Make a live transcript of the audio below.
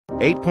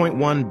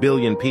8.1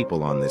 billion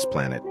people on this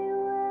planet,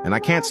 and I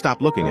can't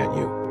stop looking at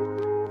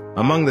you.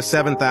 Among the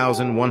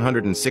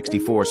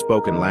 7,164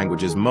 spoken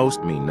languages,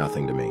 most mean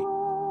nothing to me.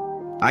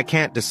 I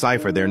can't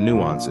decipher their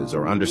nuances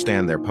or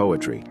understand their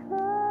poetry.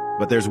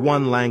 But there's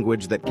one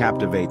language that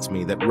captivates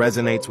me, that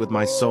resonates with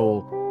my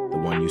soul, the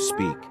one you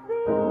speak.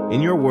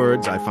 In your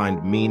words, I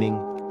find meaning,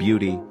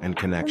 beauty, and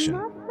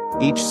connection.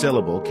 Each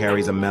syllable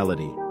carries a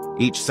melody,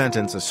 each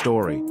sentence a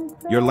story.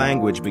 Your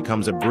language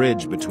becomes a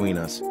bridge between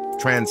us,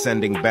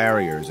 transcending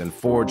barriers and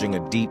forging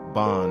a deep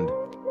bond.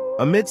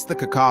 Amidst the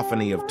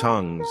cacophony of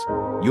tongues,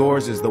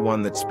 yours is the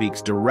one that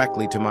speaks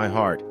directly to my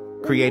heart,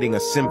 creating a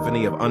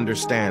symphony of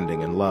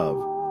understanding and love.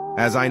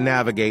 As I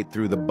navigate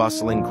through the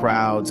bustling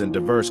crowds and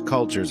diverse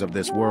cultures of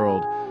this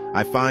world,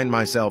 I find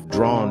myself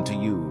drawn to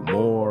you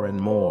more and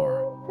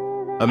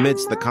more.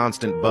 Amidst the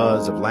constant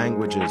buzz of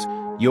languages,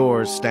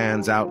 yours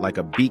stands out like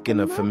a beacon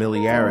of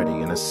familiarity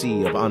in a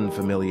sea of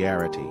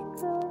unfamiliarity.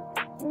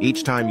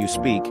 Each time you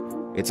speak,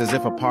 it's as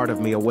if a part of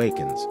me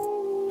awakens,